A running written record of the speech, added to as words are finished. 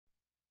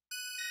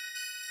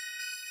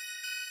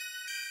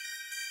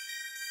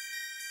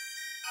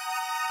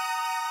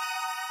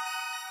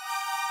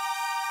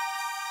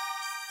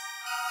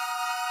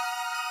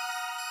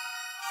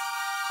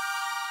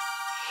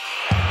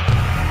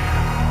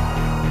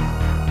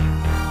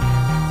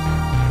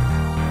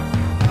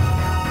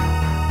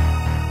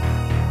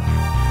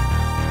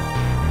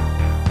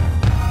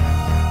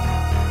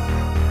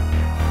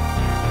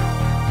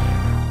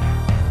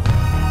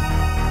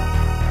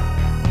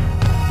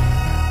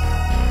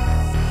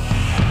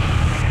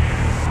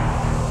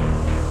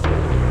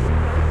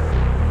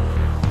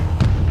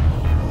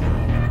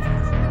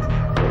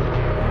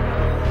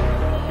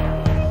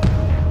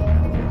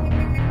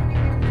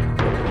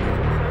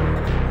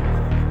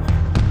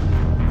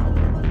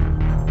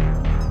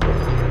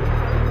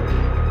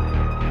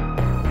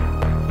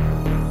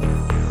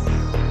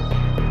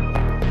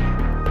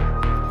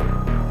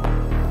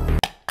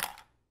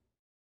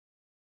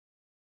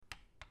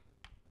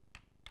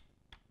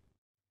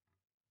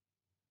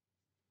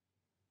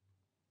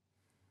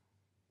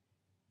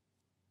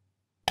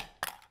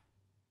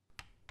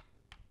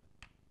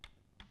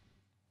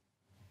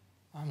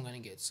I'm gonna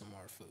get some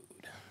more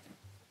food.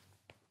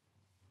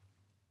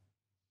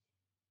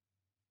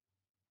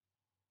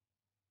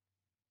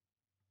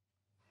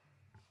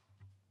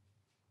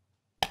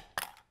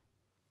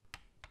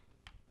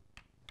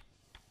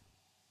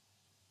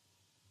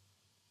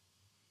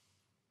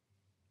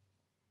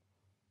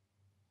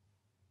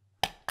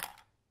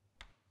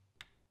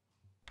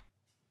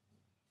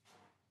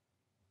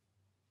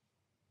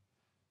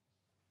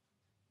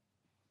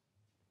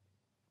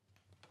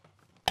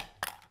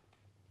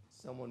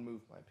 Someone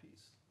move my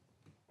piece.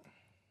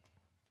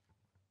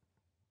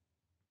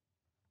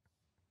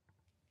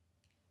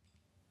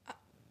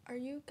 Are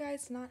you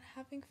guys not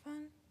having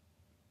fun?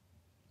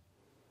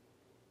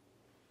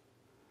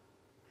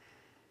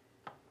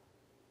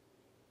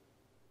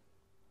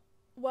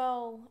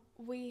 Well,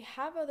 we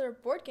have other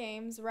board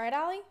games, right,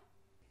 Allie?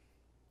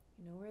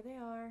 You know where they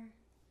are.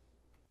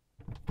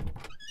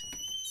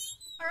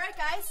 Alright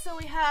guys, so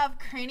we have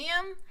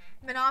Cranium,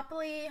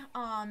 Monopoly,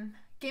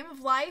 Game of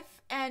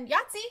Life, and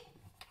Yahtzee.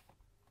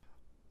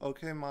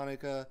 Okay,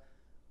 Monica,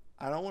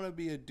 I don't want to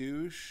be a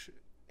douche,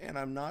 and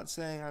I'm not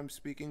saying I'm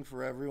speaking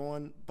for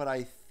everyone, but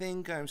I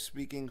think I'm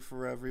speaking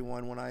for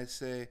everyone when I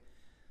say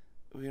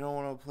we don't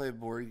want to play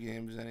board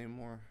games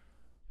anymore.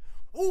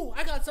 Ooh,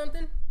 I got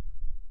something.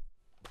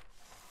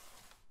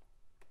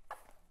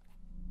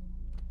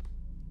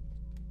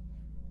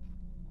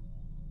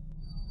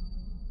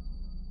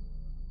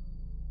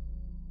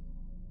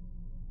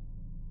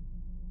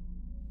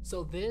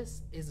 So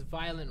this is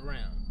Violent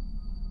Round,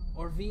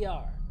 or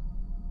VR.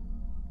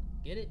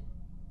 Get it?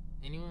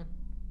 Anyone?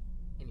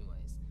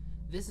 Anyways,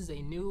 this is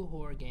a new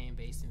horror game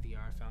based in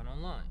VR found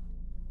online.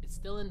 It's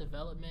still in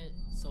development,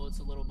 so it's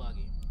a little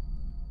buggy.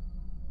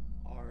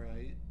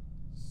 Alright,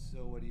 so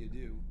what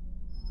do?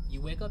 You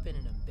wake up in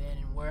an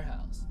abandoned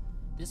warehouse.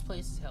 This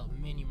place has held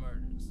many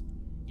murders.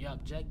 Your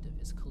objective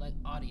is collect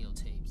audio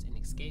tapes and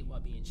escape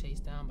while being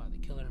chased down by the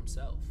killer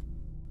himself.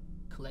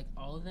 Collect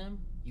all of them,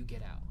 you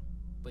get out.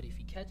 But if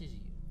he catches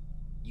you,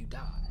 you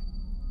die.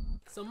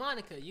 So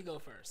Monica, you go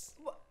first.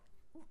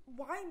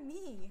 Why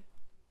me?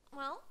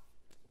 Well,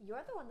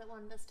 you're the one that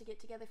wanted us to get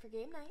together for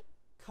game night.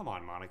 Come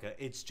on, Monica,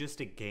 it's just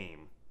a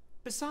game.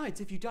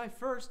 Besides, if you die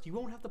first, you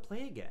won't have to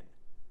play again.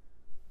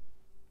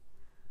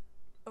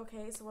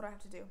 Okay, so what do I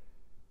have to do?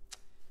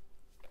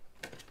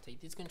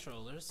 Take these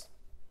controllers,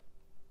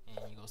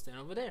 and you go stand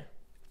over there.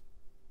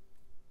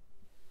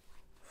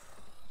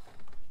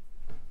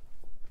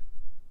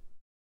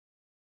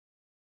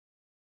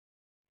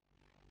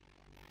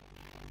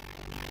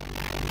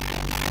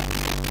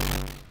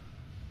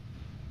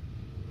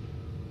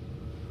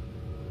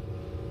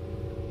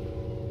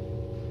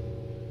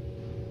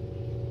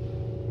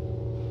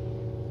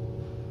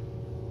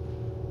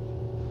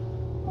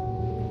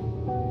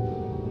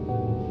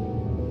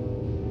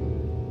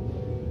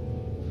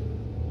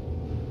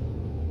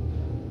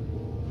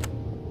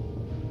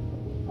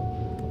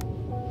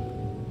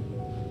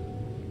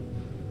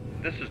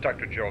 This is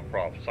Dr. Gerald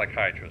Croft,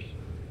 psychiatrist.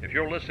 If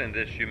you're listening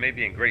to this, you may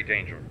be in great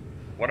danger.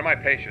 One of my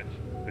patients,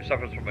 who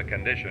suffers from a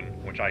condition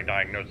which I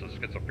diagnosed as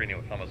schizophrenia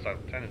with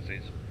homicidal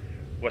tendencies,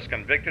 was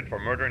convicted for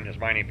murdering his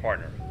mining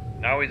partner.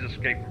 Now he's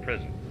escaped from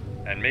prison,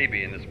 and may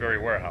be in this very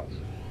warehouse.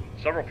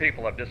 Several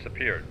people have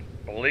disappeared,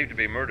 believed to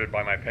be murdered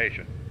by my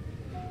patient.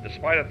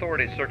 Despite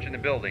authorities searching the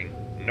building,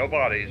 no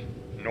bodies,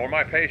 nor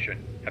my patient,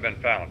 have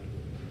been found.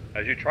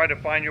 As you try to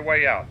find your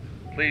way out,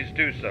 please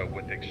do so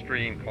with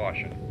extreme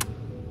caution.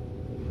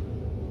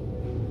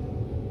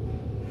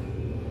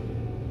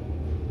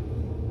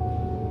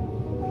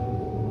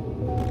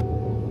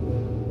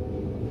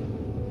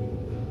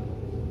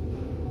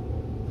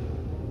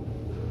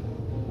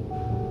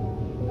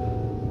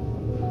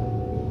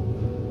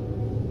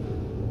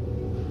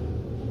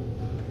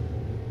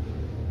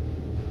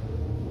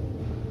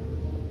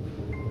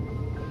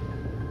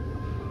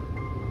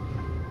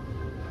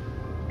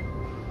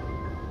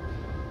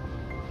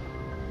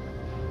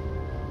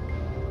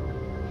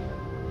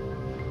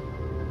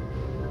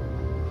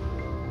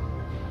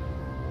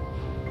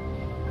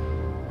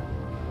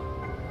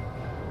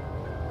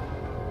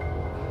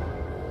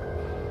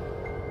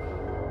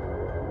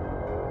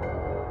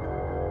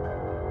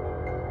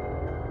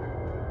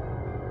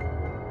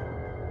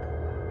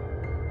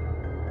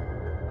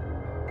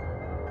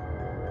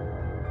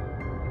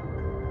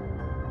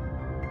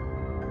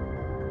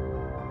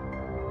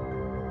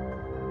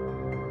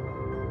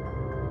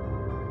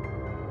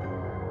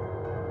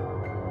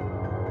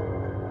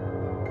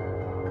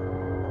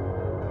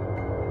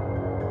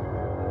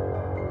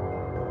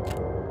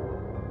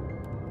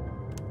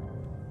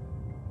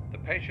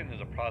 The patient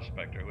is a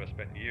prospector who has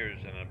spent years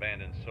in an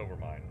abandoned silver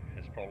mine.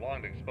 His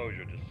prolonged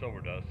exposure to silver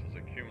dust has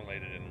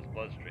accumulated in his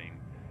bloodstream,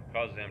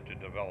 causing him to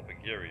develop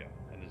aguria,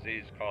 a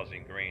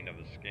disease-causing graying of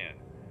the skin.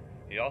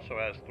 He also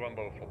has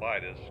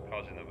thrombophlebitis,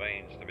 causing the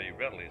veins to be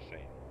readily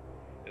seen.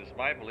 It is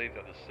my belief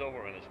that the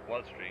silver in his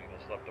bloodstream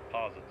has left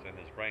deposits in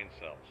his brain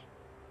cells,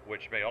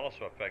 which may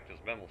also affect his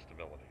mental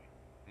stability.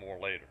 More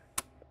later.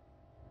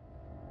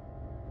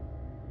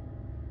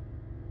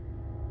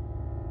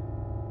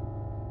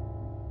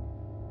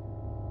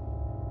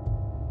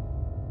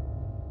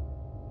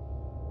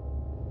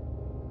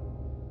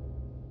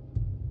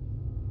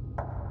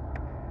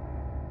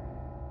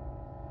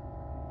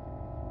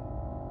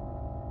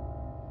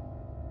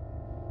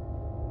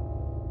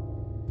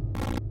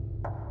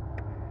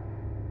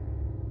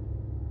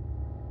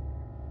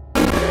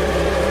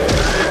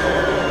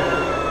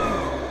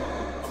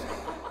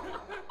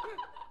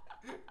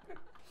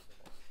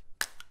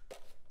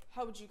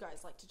 how would you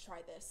guys like to try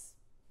this?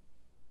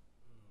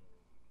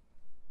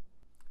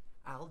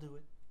 I'll do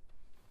it.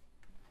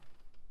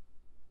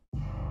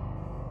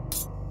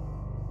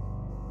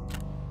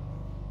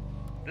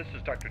 This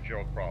is Dr.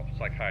 Gerald Croft,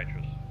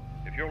 psychiatrist.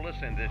 If you're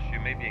listening to this, you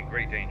may be in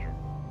great danger.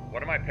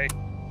 One of my patients...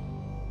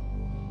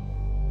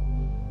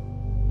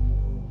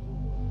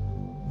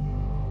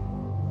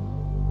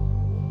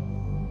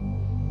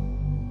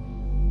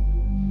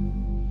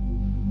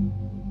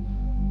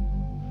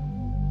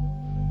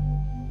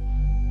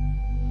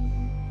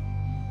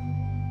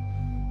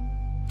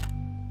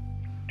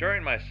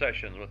 During my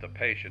sessions with a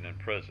patient in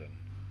prison,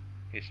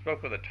 he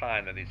spoke of the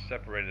time that he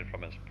separated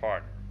from his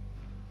partner.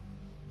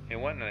 He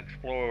went and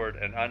explored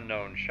an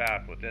unknown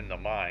shaft within the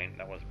mine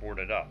that was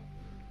boarded up.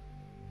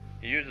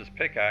 He used his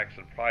pickaxe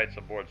and pried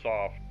some boards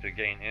off to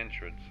gain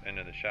entrance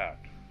into the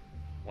shaft.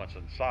 Once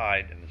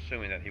inside, and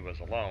assuming that he was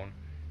alone,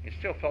 he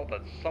still felt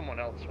that someone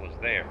else was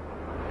there.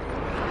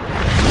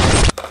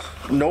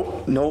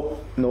 Nope.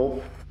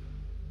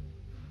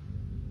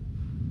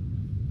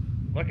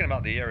 Looking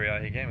about the area,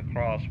 he came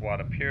across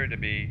what appeared to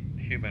be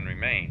human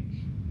remains.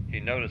 He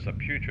noticed a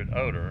putrid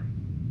odor,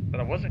 but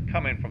it wasn't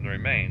coming from the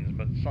remains,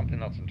 but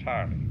something else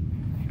entirely.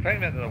 He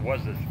claimed that there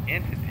was this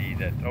entity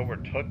that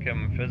overtook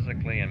him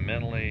physically and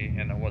mentally,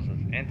 and it was this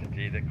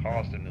entity that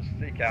caused him to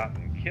seek out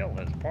and kill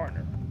his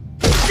partner.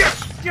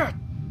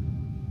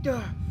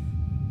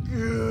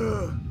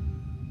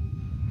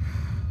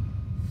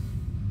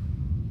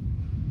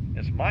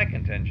 It's my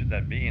contention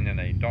that being in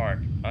a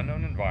dark,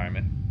 unknown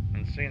environment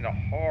and seeing the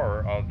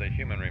horror of the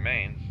human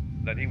remains,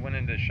 that he went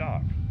into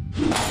shock.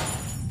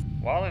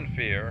 While in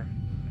fear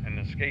and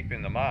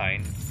escaping the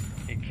mine,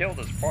 he killed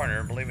his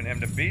partner, believing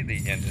him to be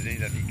the entity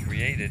that he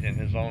created in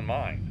his own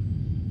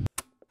mind.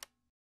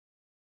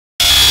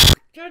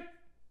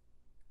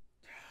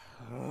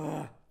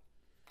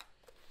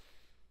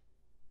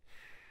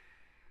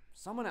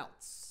 Someone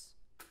else.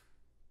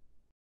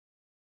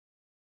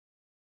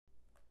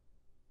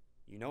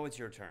 You know it's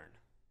your turn.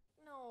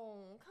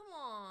 No, come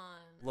on.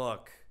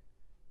 Look,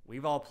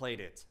 we've all played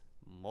it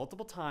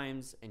multiple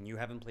times, and you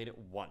haven't played it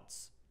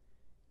once.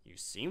 You've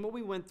seen what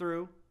we went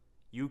through.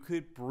 You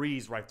could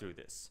breeze right through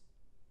this.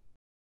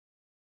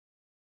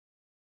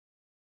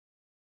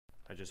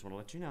 I just want to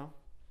let you know,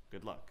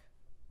 good luck.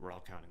 We're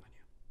all counting on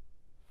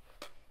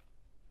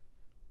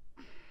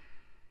you.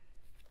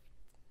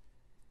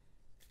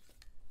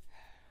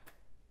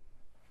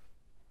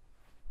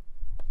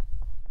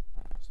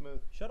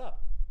 Smooth. Shut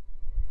up.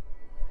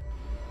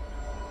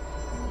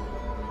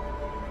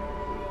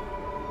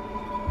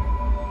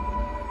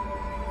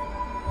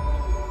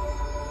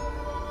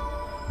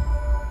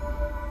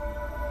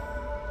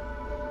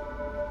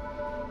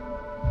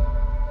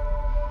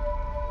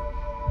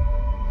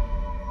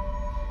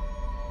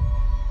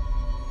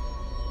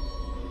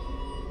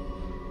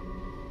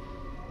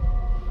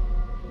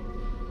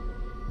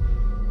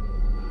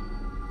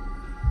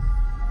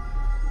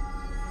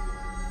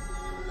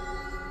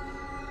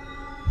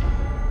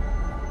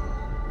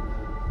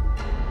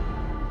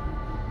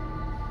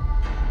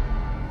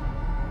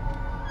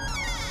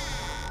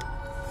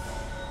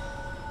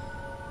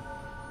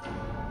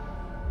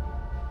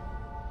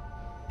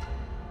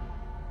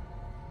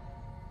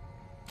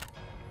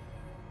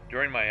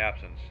 During my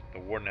absence, the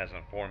warden has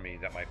informed me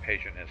that my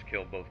patient has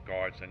killed both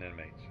guards and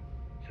inmates.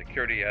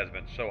 Security has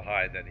been so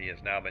high that he has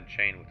now been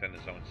chained within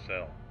his own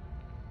cell.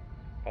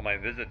 On my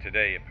visit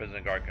today, a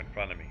prison guard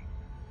confronted me.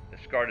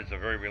 This guard is a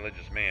very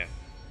religious man.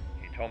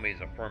 He told me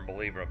he's a firm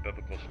believer of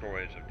biblical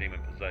stories of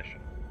demon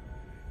possession.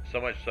 So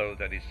much so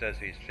that he says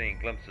he's seeing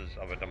glimpses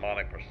of a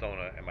demonic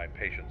persona in my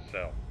patient's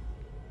cell.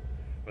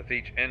 With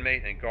each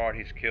inmate and guard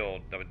he's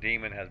killed, the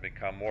demon has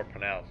become more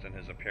pronounced in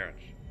his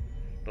appearance,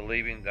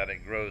 believing that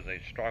it grows a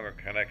stronger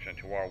connection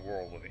to our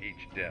world with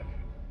each death.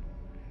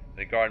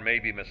 The guard may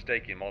be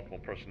mistaking multiple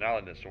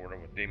personality disorder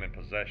with demon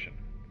possession.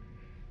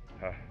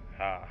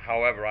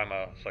 However, I'm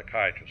a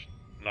psychiatrist,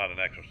 not an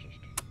exorcist.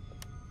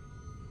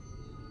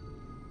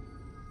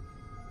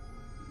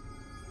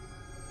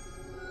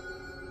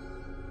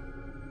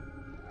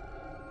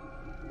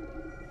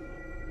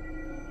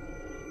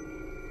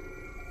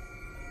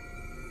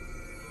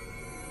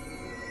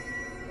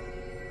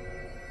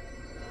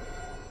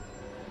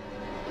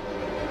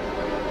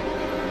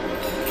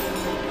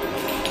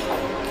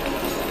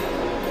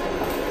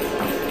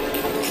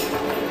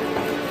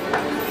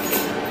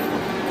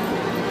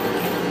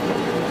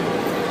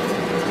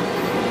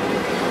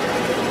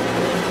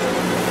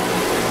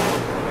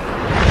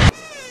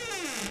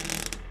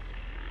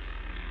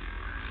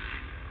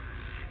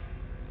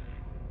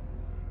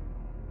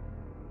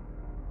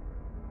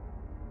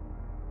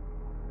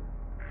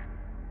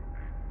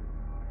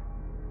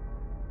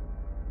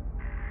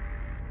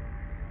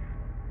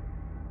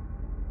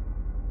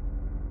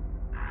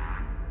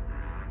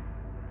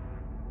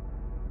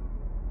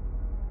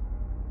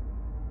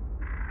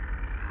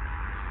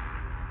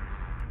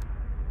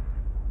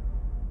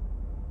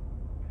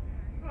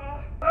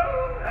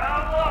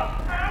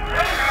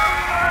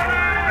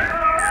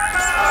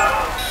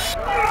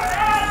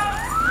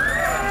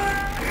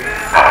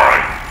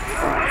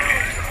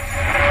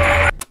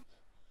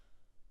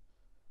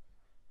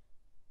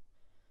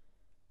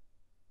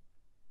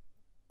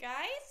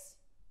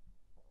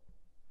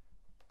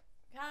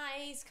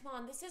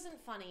 on, this isn't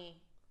funny.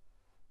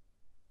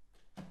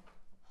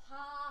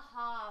 Ha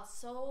ha,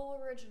 so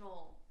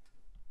original.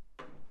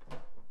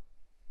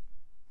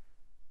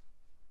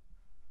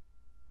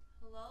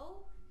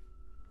 Hello?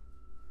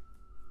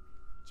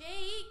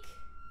 Jake?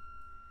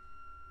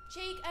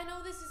 Jake, I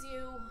know this is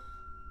you.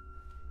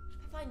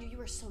 If I find you,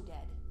 you are so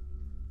dead.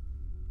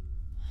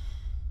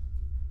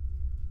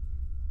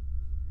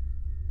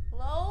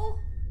 Hello?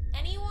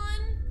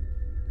 Anyone?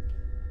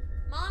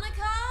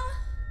 Monica?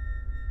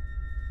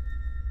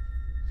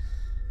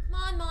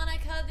 Come on,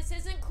 Monica, this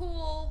isn't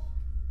cool.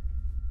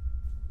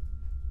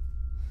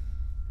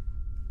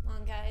 Come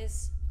on,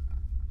 guys.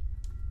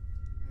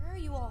 Where are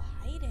you all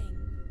hiding?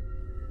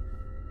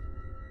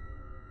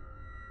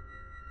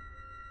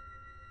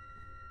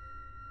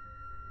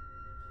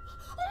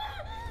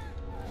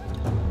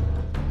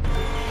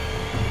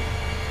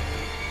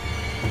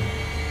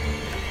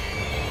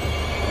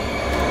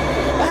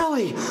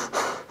 Allie!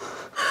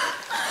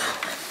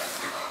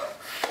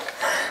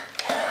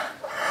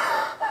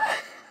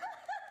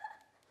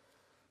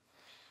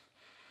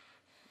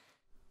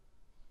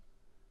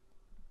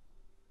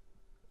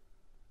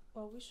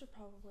 Well, we should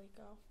probably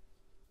go.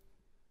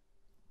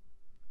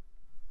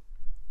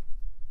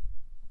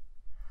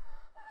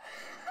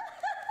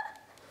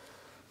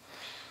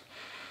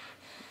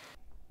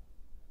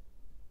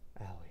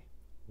 Allie,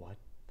 what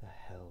the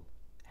hell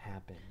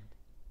happened?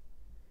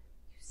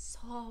 You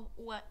saw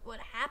what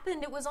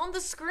happened? It was on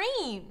the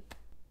screen.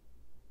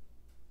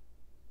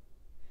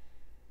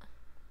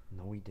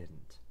 No, we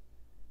didn't.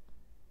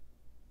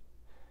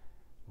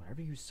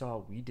 Whatever you saw,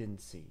 we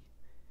didn't see.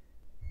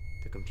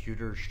 The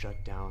computer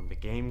shut down, the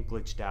game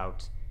glitched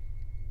out.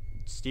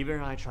 Steven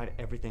and I tried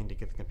everything to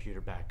get the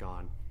computer back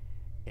on,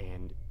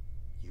 and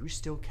you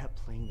still kept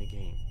playing the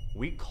game.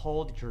 We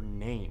called your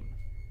name,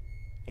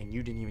 and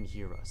you didn't even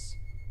hear us.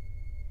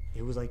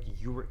 It was like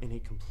you were in a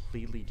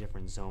completely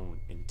different zone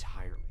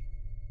entirely.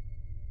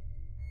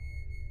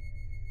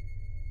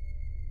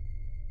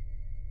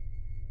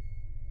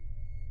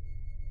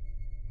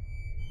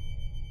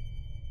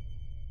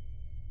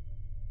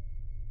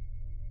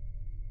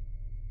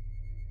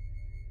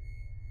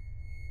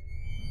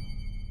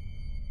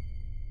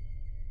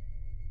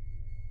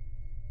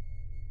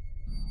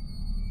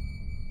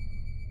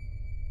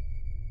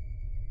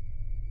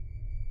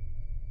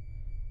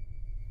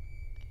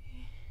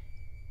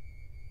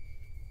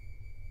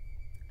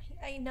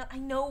 I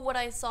know what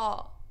I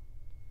saw.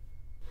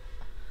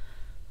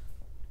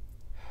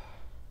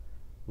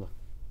 Look,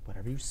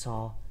 whatever you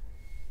saw,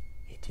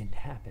 it didn't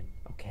happen,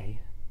 okay?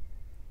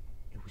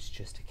 It was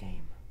just a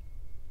game.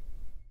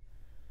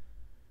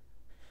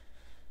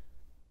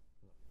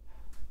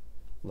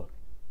 Look,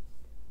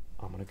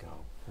 I'm gonna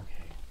go,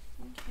 okay?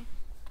 Okay.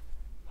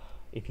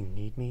 If you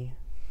need me,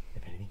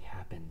 if anything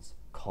happens,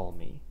 call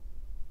me.